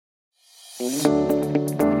Hi,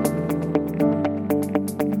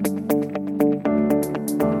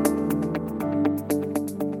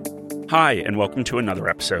 and welcome to another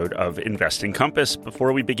episode of Investing Compass.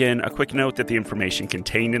 Before we begin, a quick note that the information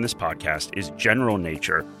contained in this podcast is general in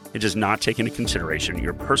nature. It does not take into consideration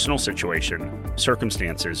your personal situation,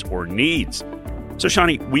 circumstances, or needs. So,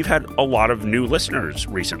 Shani, we've had a lot of new listeners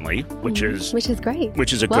recently, which is great.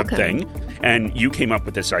 Which is a good thing. And you came up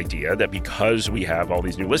with this idea that because we have all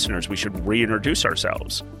these new listeners, we should reintroduce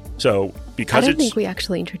ourselves. So, because I don't think we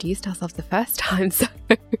actually introduced ourselves the first time, so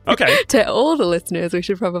okay. To all the listeners, we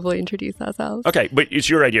should probably introduce ourselves. Okay, but it's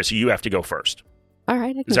your idea, so you have to go first. All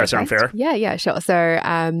right. Does that sound fair? Yeah, sure. So,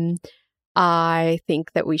 I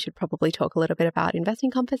think that we should probably talk a little bit about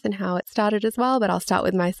Investing Compass and how it started as well, but I'll start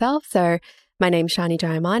with myself. So, my name's Shani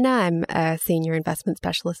Jayamana. I'm a senior investment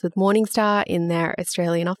specialist with Morningstar in their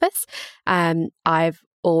Australian office. I've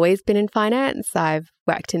always been in finance. I've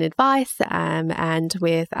worked in advice and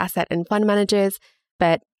with asset and fund managers,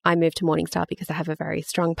 but I moved to Morningstar because I have a very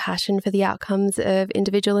strong passion for the outcomes of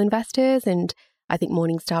individual investors, and I think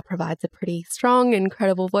Morningstar provides a pretty strong and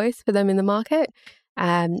credible voice for them in the market.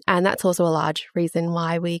 And that's also a large reason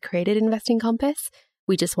why we created Investing Compass.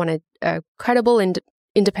 We just wanted a credible and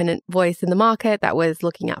independent voice in the market that was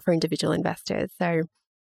looking out for individual investors. So,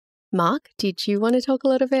 Mark, did you want to talk a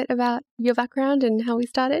little bit about your background and how we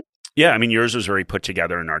started? Yeah, I mean, yours was very put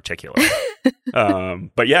together and articulate.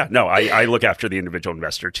 But yeah, no, I look after the individual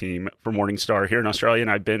investor team for Morningstar here in Australia,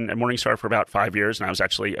 and I've been at Morningstar for about 5 years, and I was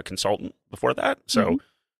actually a consultant before that. So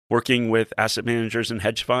working with asset managers and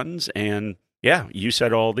hedge funds, and yeah, you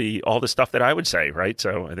said all the stuff that I would say, right?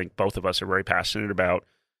 So I think both of us are very passionate about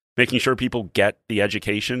making sure people get the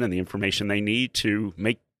education and the information they need to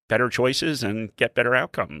make better choices and get better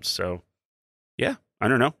outcomes. So yeah, I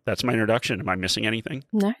don't know. That's my introduction. Am I missing anything?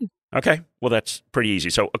 No. Okay. Well, that's pretty easy.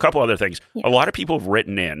 So a couple other things. Yeah. A lot of people have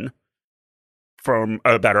written in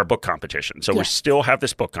about our book competition. So we still have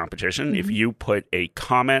this book competition. If you put a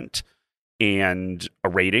comment and a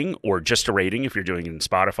rating, or just a rating if you're doing it in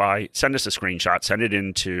Spotify, send us a screenshot, send it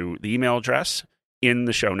into the email address in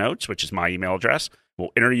the show notes, which is my email address.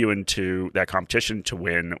 We'll enter you into that competition to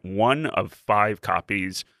win one of 5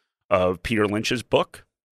 copies of Peter Lynch's book,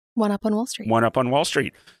 One Up on Wall Street. One Up on Wall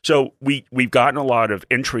Street. So we've gotten a lot of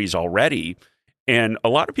entries already, and a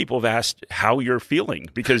lot of people have asked how you're feeling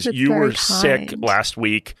because you were sick last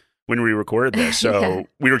week when we recorded this. So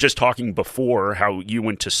we were just talking before how you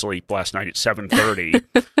went to sleep last night at 7:30.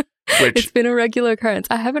 It's been a regular occurrence.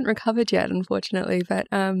 I haven't recovered yet, unfortunately, but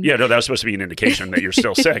yeah, no, that was supposed to be an indication that you're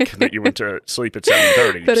still sick, that you went to sleep at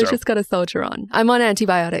 7:30. But I just got to soldier on. I'm on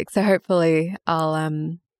antibiotics, so hopefully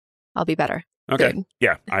I'll be better. Okay. Soon.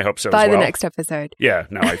 Yeah, I hope so By as well. the next episode. Yeah,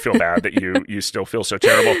 no, I feel bad that you still feel so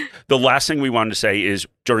terrible. The last thing we wanted to say is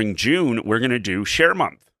during June, we're going to do Share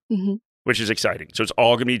Month, which is exciting. So it's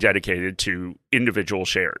all going to be dedicated to individual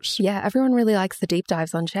shares. Yeah, everyone really likes the deep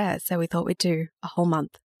dives on shares, so we thought we'd do a whole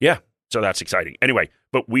month. Yeah, so that's exciting. Anyway,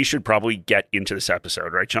 but we should probably get into this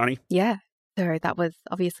episode, right, Shani? Yeah, so that was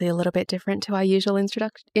obviously a little bit different to our usual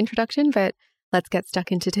introduction, but let's get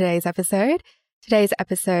stuck into today's episode. Today's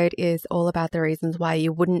episode is all about the reasons why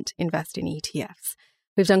you wouldn't invest in ETFs.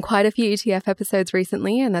 We've done quite a few ETF episodes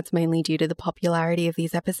recently, and that's mainly due to the popularity of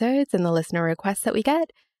these episodes and the listener requests that we get.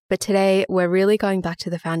 But today, we're really going back to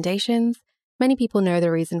the foundations. Many people know the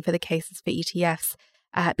reason for the cases for ETFs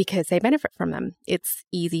because they benefit from them. It's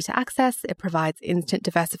easy to access, it provides instant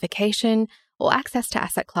diversification or access to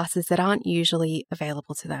asset classes that aren't usually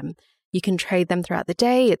available to them. You can trade them throughout the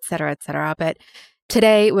day, et cetera, but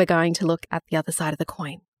today, we're going to look at the other side of the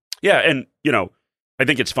coin. Yeah, and, I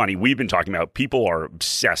think it's funny. We've been talking about people are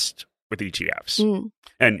obsessed with ETFs,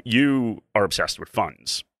 and you are obsessed with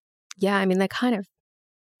funds. Yeah, I mean, they're kind of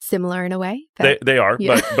similar in a way. They are,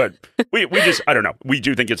 yeah. but we just, I don't know. We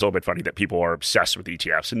do think it's a little bit funny that people are obsessed with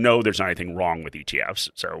ETFs. And no, there's not anything wrong with ETFs.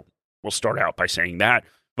 So we'll start out by saying that.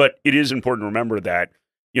 But it is important to remember that,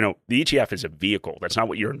 the ETF is a vehicle. That's not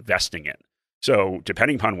what you're investing in. So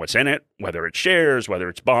depending upon what's in it, whether it's shares, whether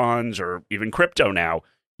it's bonds, or even crypto now,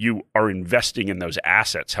 you are investing in those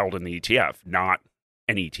assets held in the ETF, not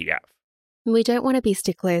an ETF. We don't want to be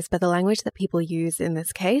sticklers, but the language that people use in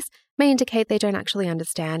this case may indicate they don't actually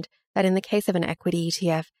understand that in the case of an equity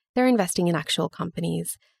ETF, they're investing in actual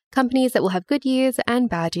companies. Companies that will have good years and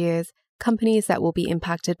bad years, companies that will be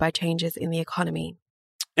impacted by changes in the economy.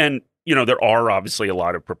 And, there are obviously a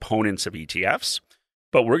lot of proponents of ETFs,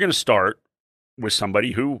 but we're going to start with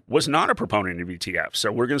somebody who was not a proponent of ETFs.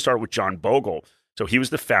 So we're going to start with John Bogle. So he was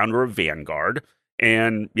the founder of Vanguard.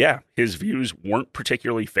 And yeah, his views weren't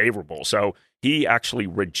particularly favorable. So he actually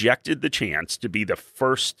rejected the chance to be the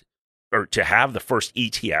first or to have the first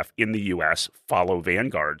ETF in the US follow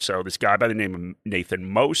Vanguard. So this guy by the name of Nathan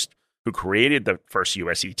Most, who created the first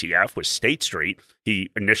US ETF, was State Street. He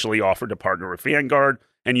initially offered to partner with Vanguard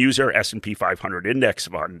and use their S&P 500 index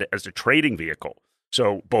fund as a trading vehicle.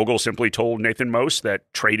 So Bogle simply told Nathan Most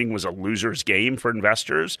that trading was a loser's game for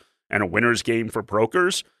investors and a winner's game for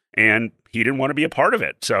brokers, and he didn't want to be a part of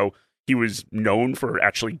it. So he was known for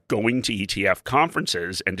actually going to ETF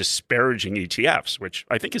conferences and disparaging ETFs, which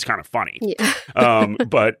I think is kind of funny. Yeah.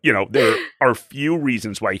 But, there are few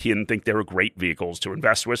reasons why he didn't think they were great vehicles to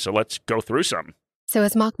invest with. So let's go through some. So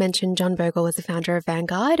as Mark mentioned, John Bogle was the founder of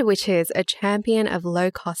Vanguard, which is a champion of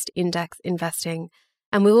low-cost index investing.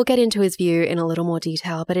 And we will get into his view in a little more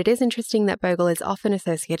detail, but it is interesting that Bogle is often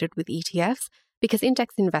associated with ETFs because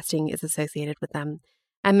index investing is associated with them.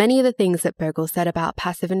 And many of the things that Bogle said about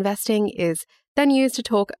passive investing is then used to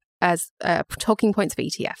talk as talking points for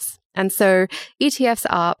ETFs. And so ETFs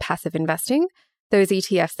are passive investing, those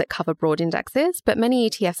ETFs that cover broad indexes, but many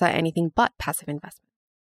ETFs are anything but passive investment.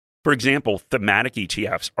 For example, thematic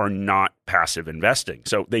ETFs are not passive investing.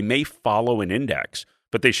 So they may follow an index,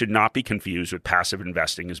 but they should not be confused with passive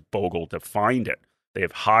investing as Bogle defined it. They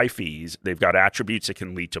have high fees, they've got attributes that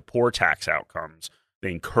can lead to poor tax outcomes,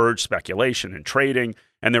 they encourage speculation and trading,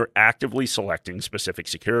 and they're actively selecting specific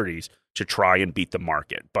securities to try and beat the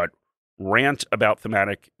market. But rant about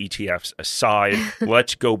thematic ETFs aside,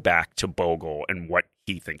 let's go back to Bogle and what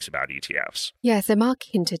he thinks about ETFs. Yeah, so Mark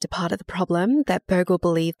hinted to part of the problem that Bogle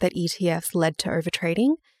believed that ETFs led to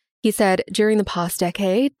overtrading. He said, during the past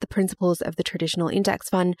decade, the principles of the traditional index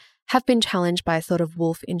fund have been challenged by a sort of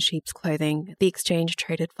wolf in sheep's clothing, the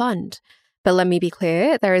exchange-traded fund. But let me be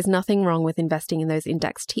clear, there is nothing wrong with investing in those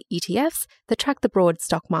index ETFs that track the broad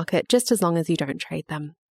stock market just as long as you don't trade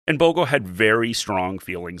them. And Bogle had very strong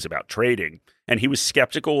feelings about trading, and he was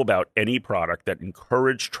skeptical about any product that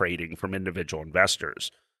encouraged trading from individual investors.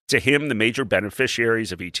 To him, the major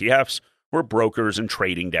beneficiaries of ETFs were brokers and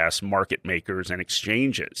trading desks, market makers, and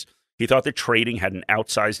exchanges. He thought that trading had an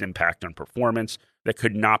outsized impact on performance that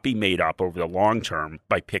could not be made up over the long term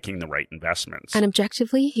by picking the right investments. And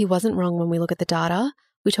objectively, he wasn't wrong when we look at the data.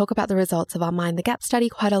 We talk about the results of our Mind the Gap study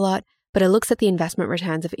quite a lot, but it looks at the investment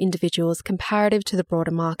returns of individuals comparative to the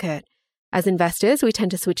broader market. As investors, we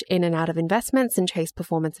tend to switch in and out of investments and chase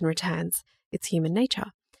performance and returns. It's human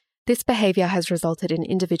nature. This behavior has resulted in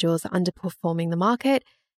individuals underperforming the market.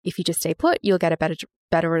 If you just stay put, you'll get a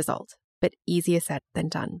better result, but easier said than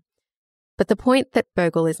done. But the point that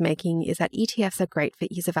Bogle is making is that ETFs are great for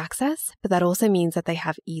ease of access, but that also means that they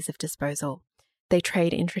have ease of disposal. They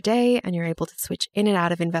trade intraday and you're able to switch in and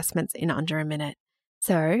out of investments in under a minute.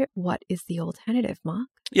 So what is the alternative, Mark?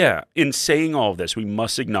 Yeah, in saying all of this, we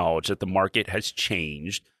must acknowledge that the market has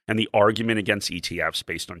changed and the argument against ETFs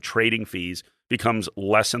based on trading fees becomes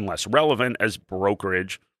less and less relevant as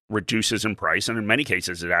brokerage reduces in price, and in many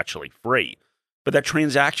cases, it's actually free. But that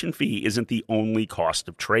transaction fee isn't the only cost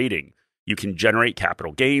of trading. You can generate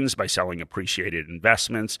capital gains by selling appreciated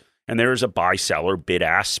investments, and there is a buy-seller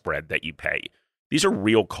bid-ask spread that you pay. These are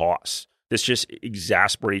real costs. This just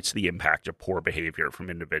exasperates the impact of poor behavior from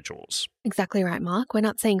individuals. Exactly right, Mark. We're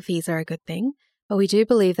not saying fees are a good thing, but we do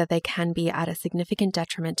believe that they can be at a significant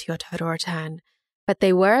detriment to your total return. But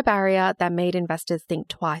they were a barrier that made investors think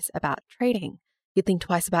twice about trading. You'd think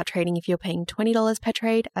twice about trading if you're paying $20 per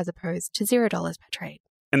trade as opposed to $0 per trade.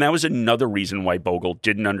 And that was another reason why Bogle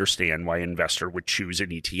didn't understand why an investor would choose an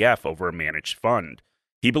ETF over a managed fund.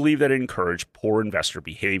 He believed that it encouraged poor investor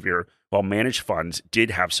behavior, while managed funds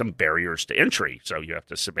did have some barriers to entry. So you have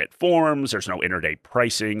to submit forms, there's no intraday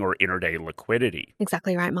pricing or intraday liquidity.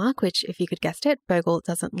 Exactly right, Mark, which, if you could guess it, Bogle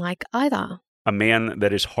doesn't like either. A man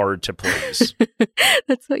that is hard to please.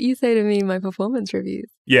 That's what you say to me in my performance reviews.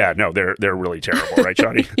 Yeah, no, they're really terrible, right,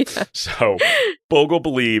 Shani? Yeah. So Bogle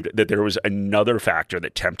believed that there was another factor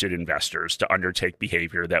that tempted investors to undertake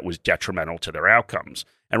behavior that was detrimental to their outcomes.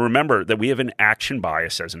 And remember that we have an action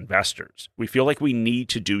bias as investors. We feel like we need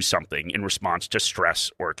to do something in response to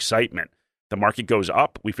stress or excitement. The market goes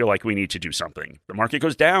up, we feel like we need to do something. The market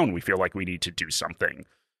goes down, we feel like we need to do something.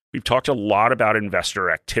 We've talked a lot about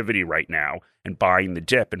investor activity right now and buying the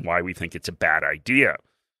dip and why we think it's a bad idea.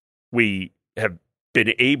 We have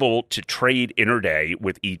been able to trade intraday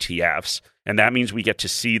with ETFs, and that means we get to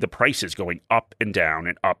see the prices going up and down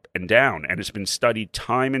and up and down. And it's been studied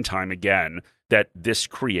time and time again that this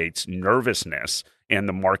creates nervousness, and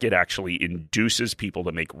the market actually induces people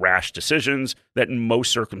to make rash decisions that in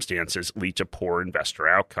most circumstances lead to poor investor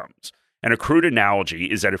outcomes. And a crude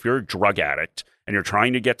analogy is that if you're a drug addict and you're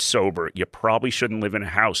trying to get sober, you probably shouldn't live in a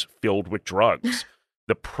house filled with drugs.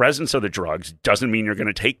 The presence of the drugs doesn't mean you're going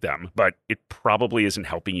to take them, but it probably isn't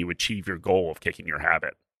helping you achieve your goal of kicking your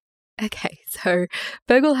habit. Okay, so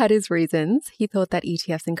Bogle had his reasons. He thought that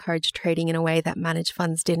ETFs encouraged trading in a way that managed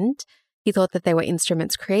funds didn't. He thought that they were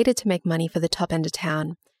instruments created to make money for the top end of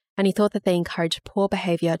town. And he thought that they encouraged poor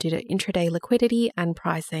behavior due to intraday liquidity and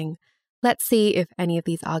pricing. Let's see if any of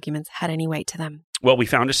these arguments had any weight to them. Well, we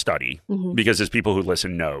found a study because as people who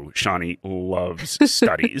listen know, Shani loves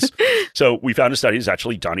studies. So we found a study that's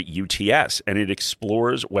actually done at UTS, and it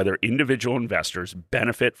explores whether individual investors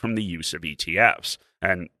benefit from the use of ETFs.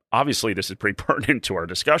 And obviously, this is pretty pertinent to our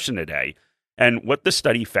discussion today. And what the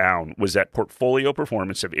study found was that portfolio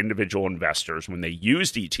performance of individual investors when they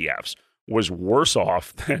used ETFs was worse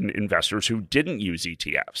off than investors who didn't use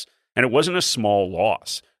ETFs. And it wasn't a small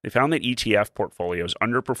loss. They found that ETF portfolios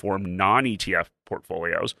underperformed non-ETF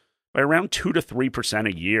portfolios by around 2 to 3%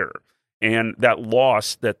 a year. And that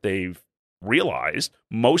loss that they've realized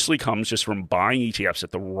mostly comes just from buying ETFs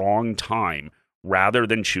at the wrong time rather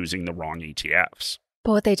than choosing the wrong ETFs.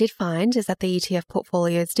 But what they did find is that the ETF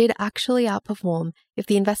portfolios did actually outperform if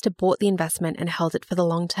the investor bought the investment and held it for the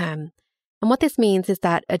long term. And what this means is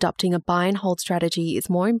that adopting a buy and hold strategy is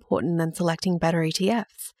more important than selecting better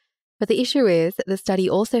ETFs. But the issue is that the study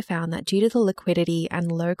also found that due to the liquidity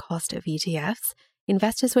and low cost of ETFs,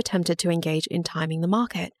 investors were tempted to engage in timing the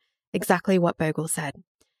market, exactly what Bogle said.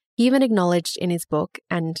 He even acknowledged in his book,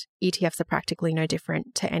 and ETFs are practically no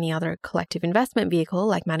different to any other collective investment vehicle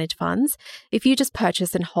like managed funds, if you just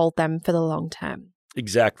purchase and hold them for the long term.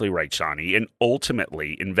 Exactly right, Shani. And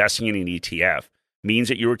ultimately, investing in an ETF means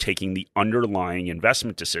that you are taking the underlying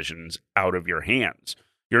investment decisions out of your hands.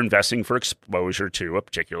 You're investing for exposure to a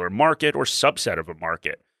particular market or subset of a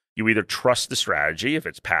market. You either trust the strategy if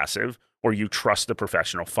it's passive, or you trust the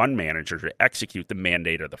professional fund manager to execute the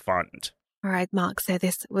mandate of the fund. All right, Mark, so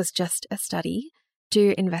this was just a study.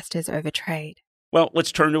 Do investors overtrade? Well,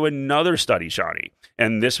 let's turn to another study, Shani.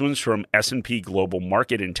 And this one's from S&P Global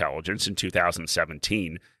Market Intelligence in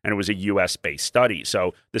 2017, and it was a U.S.-based study.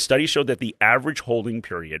 So the study showed that the average holding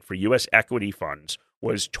period for U.S. equity funds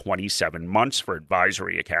was 27 months for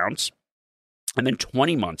advisory accounts, and then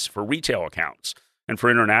 20 months for retail accounts. And for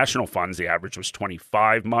international funds, the average was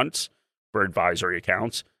 25 months for advisory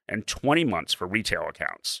accounts and 20 months for retail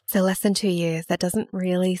accounts. So less than 2 years. That doesn't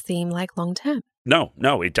really seem like long term. No,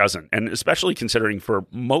 it doesn't. And especially considering for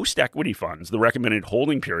most equity funds, the recommended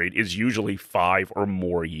holding period is usually 5 or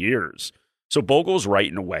more years. So Bogle's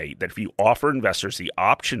right in a way that if you offer investors the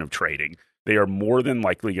option of trading, they are more than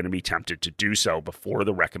likely going to be tempted to do so before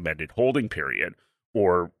the recommended holding period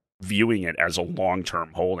or viewing it as a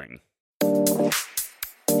long-term holding.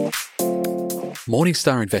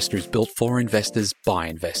 Morningstar Investor is built for investors by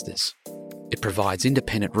investors. It provides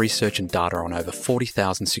independent research and data on over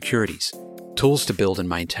 40,000 securities, tools to build and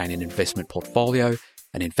maintain an investment portfolio,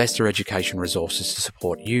 and investor education resources to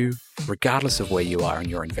support you, regardless of where you are in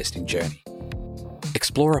your investing journey.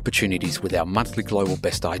 Explore opportunities with our monthly global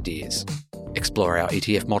best ideas. Explore our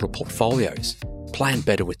ETF model portfolios. Plan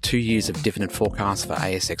better with 2 years of dividend forecasts for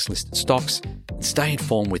ASX-listed stocks, and stay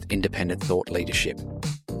informed with independent thought leadership.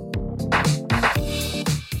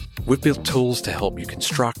 We've built tools to help you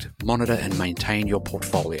construct, monitor and maintain your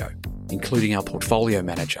portfolio, including our Portfolio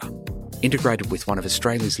Manager, integrated with one of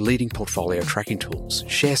Australia's leading portfolio tracking tools,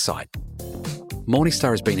 ShareSite.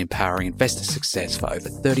 Morningstar has been empowering investor success for over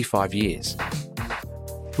 35 years.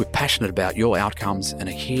 We're passionate about your outcomes and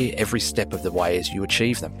are here every step of the way as you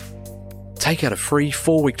achieve them. Take out a free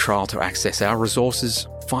 4-week trial to access our resources.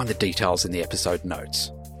 Find the details in the episode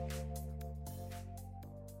notes.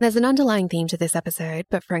 There's an underlying theme to this episode,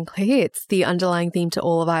 but frankly, it's the underlying theme to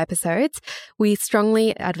all of our episodes. We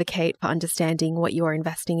strongly advocate for understanding what you are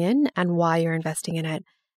investing in and why you're investing in it,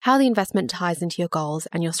 how the investment ties into your goals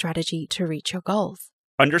and your strategy to reach your goals.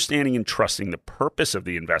 Understanding and trusting the purpose of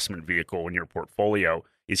the investment vehicle in your portfolio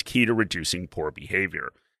is key to reducing poor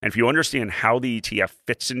behavior. And if you understand how the ETF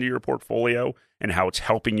fits into your portfolio and how it's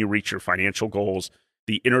helping you reach your financial goals,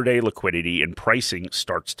 the intraday liquidity and pricing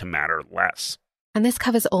starts to matter less. And this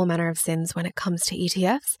covers all manner of sins when it comes to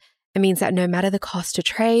ETFs. It means that no matter the cost to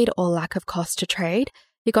trade or lack of cost to trade,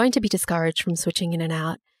 you're going to be discouraged from switching in and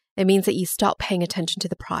out. It means that you stop paying attention to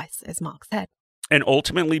the price, as Mark said. And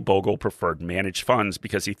ultimately, Bogle preferred managed funds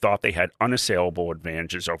because he thought they had unassailable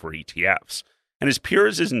advantages over ETFs. And as pure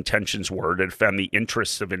as his intentions were to defend the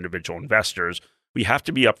interests of individual investors, we have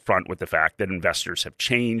to be upfront with the fact that investors have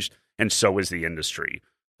changed, and so has the industry.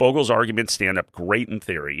 Bogle's arguments stand up great in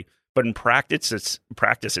theory, but in practice,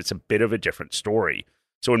 it's a bit of a different story.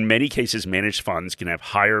 So in many cases, managed funds can have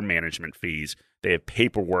higher management fees, they have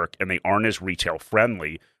paperwork, and they aren't as retail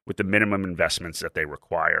friendly, with the minimum investments that they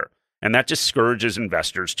require. And that discourages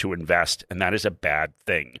investors to invest, and that is a bad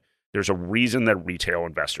thing. There's a reason that retail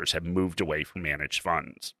investors have moved away from managed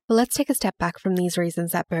funds. Well, let's take a step back from these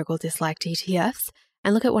reasons that Bogle disliked ETFs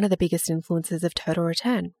and look at one of the biggest influences of total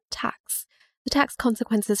return, tax. The tax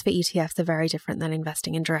consequences for ETFs are very different than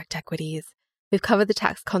investing in direct equities. We've covered the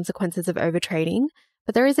tax consequences of overtrading,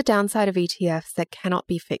 but there is a downside of ETFs that cannot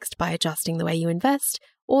be fixed by adjusting the way you invest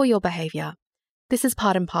or your behavior. This is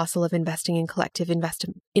part and parcel of investing in collective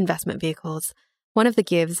investment vehicles. One of the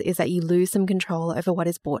gives is that you lose some control over what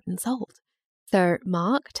is bought and sold. So,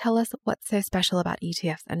 Mark, tell us what's so special about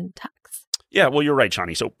ETFs and tax. Yeah, well, you're right,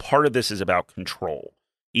 Shani. So part of this is about control.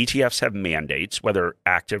 ETFs have mandates, whether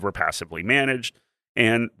active or passively managed,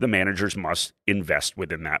 and the managers must invest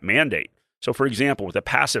within that mandate. So, for example, with a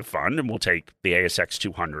passive fund, and we'll take the ASX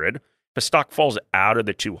 200, if a stock falls out of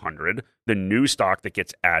the 200, the new stock that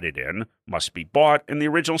gets added in must be bought, and the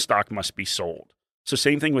original stock must be sold. So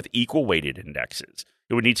same thing with equal weighted indexes.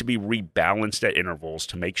 It would need to be rebalanced at intervals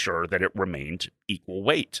to make sure that it remained equal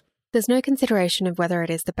weight. There's no consideration of whether it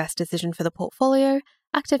is the best decision for the portfolio.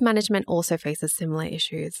 Active management also faces similar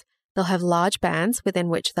issues. They'll have large bands within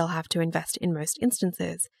which they'll have to invest in most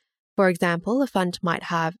instances. For example, a fund might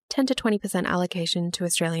have 10 to 20% allocation to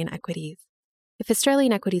Australian equities. If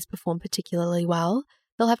Australian equities perform particularly well,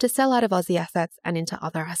 they'll have to sell out of Aussie assets and into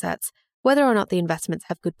other assets, whether or not the investments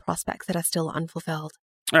have good prospects that are still unfulfilled.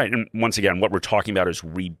 All right, and once again, what we're talking about is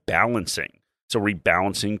rebalancing. So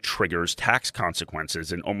rebalancing triggers tax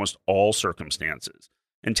consequences in almost all circumstances.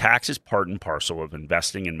 And tax is part and parcel of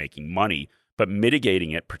investing and making money, but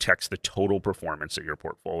mitigating it protects the total performance of your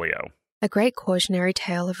portfolio. A great cautionary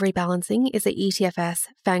tale of rebalancing is the ETFS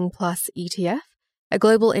FANG Plus ETF, a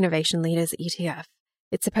global innovation leaders ETF.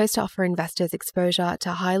 It's supposed to offer investors exposure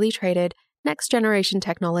to highly traded, next-generation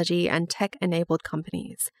technology and tech-enabled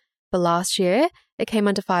companies. But last year, it came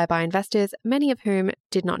under fire by investors, many of whom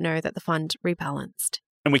did not know that the fund rebalanced.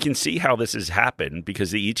 And we can see how this has happened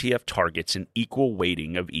because the ETF targets an equal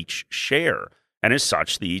weighting of each share. And as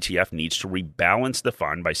such, the ETF needs to rebalance the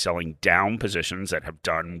fund by selling down positions that have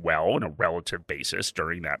done well on a relative basis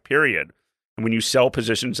during that period. And when you sell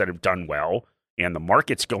positions that have done well and the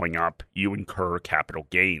market's going up, you incur capital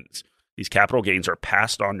gains. These capital gains are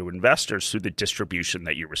passed on to investors through the distribution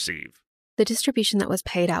that you receive. The distribution that was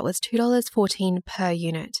paid out was $2.14 per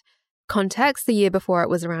unit. Context, the year before it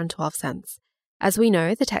was around 12 cents. As we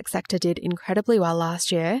know, the tech sector did incredibly well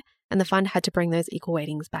last year, and the fund had to bring those equal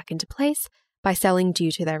weightings back into place by selling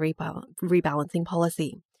due to their rebalancing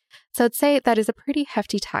policy. So I'd say that is a pretty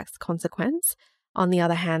hefty tax consequence. On the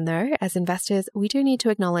other hand, though, as investors, we do need to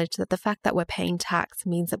acknowledge that the fact that we're paying tax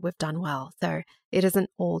means that we've done well. So it isn't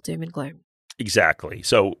all doom and gloom. Exactly.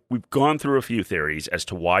 So we've gone through a few theories as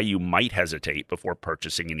to why you might hesitate before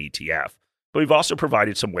purchasing an ETF. But we've also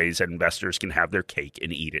provided some ways that investors can have their cake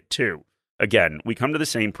and eat it too. Again, we come to the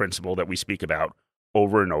same principle that we speak about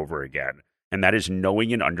over and over again, and that is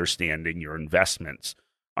knowing and understanding your investments.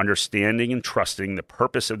 Understanding and trusting the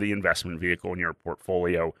purpose of the investment vehicle in your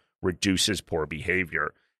portfolio reduces poor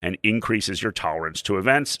behavior and increases your tolerance to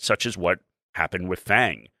events such as what happened with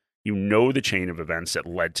FANG. You know the chain of events that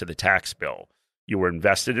led to the tax bill. You were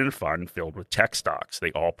invested in a fund filled with tech stocks.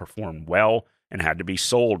 They all performed well and had to be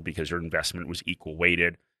sold because your investment was equal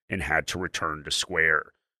weighted and had to return to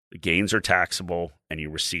square. The gains are taxable and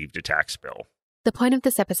you received a tax bill. The point of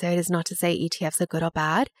this episode is not to say ETFs are good or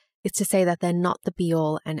bad. It's to say that they're not the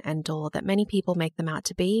be-all and end-all that many people make them out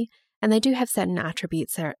to be, and they do have certain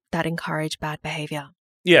attributes that encourage bad behavior.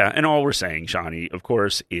 Yeah, and all we're saying, Shani, of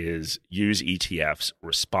course, is use ETFs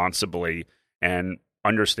responsibly and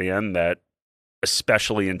understand that,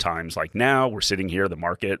 especially in times like now, we're sitting here,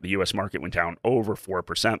 the U.S. market went down over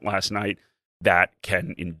 4% last night. That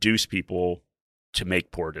can induce people to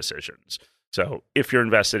make poor decisions. So if you're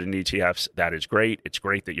invested in ETFs, that is great. It's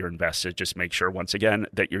great that you're invested. Just make sure, once again,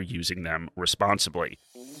 that you're using them responsibly.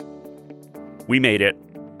 We made it.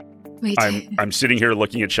 I'm sitting here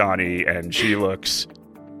looking at Shani, and she looks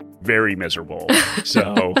very miserable.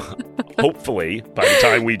 So hopefully, by the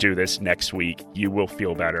time we do this next week, you will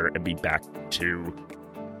feel better and be back to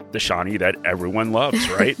the Shani that everyone loves,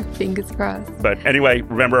 right? Fingers crossed. But anyway,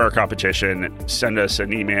 remember our competition. Send us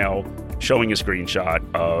an email showing a screenshot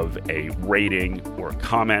of a rating or a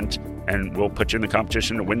comment, and we'll put you in the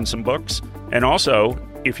competition to win some books. And also,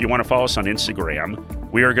 if you want to follow us on Instagram,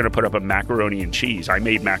 we are going to put up a macaroni and cheese. I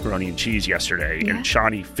made macaroni and cheese yesterday, and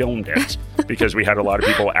Shani filmed it because we had a lot of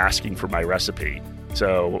people asking for my recipe.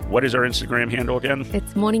 So what is our Instagram handle again?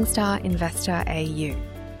 It's Morningstar Investor AU.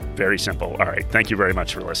 Very simple. All right. Thank you very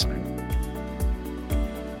much for listening.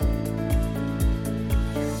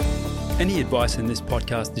 Any advice in this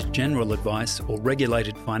podcast is general advice or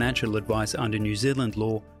regulated financial advice under New Zealand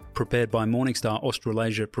law, prepared by Morningstar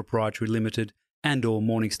Australasia Proprietary Limited and or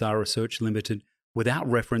Morningstar Research Limited, without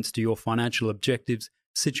reference to your financial objectives,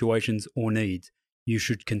 situations or needs. You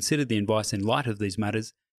should consider the advice in light of these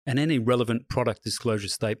matters and any relevant product disclosure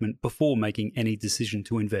statement before making any decision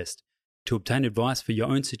to invest. To obtain advice for your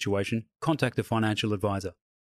own situation, contact a financial advisor.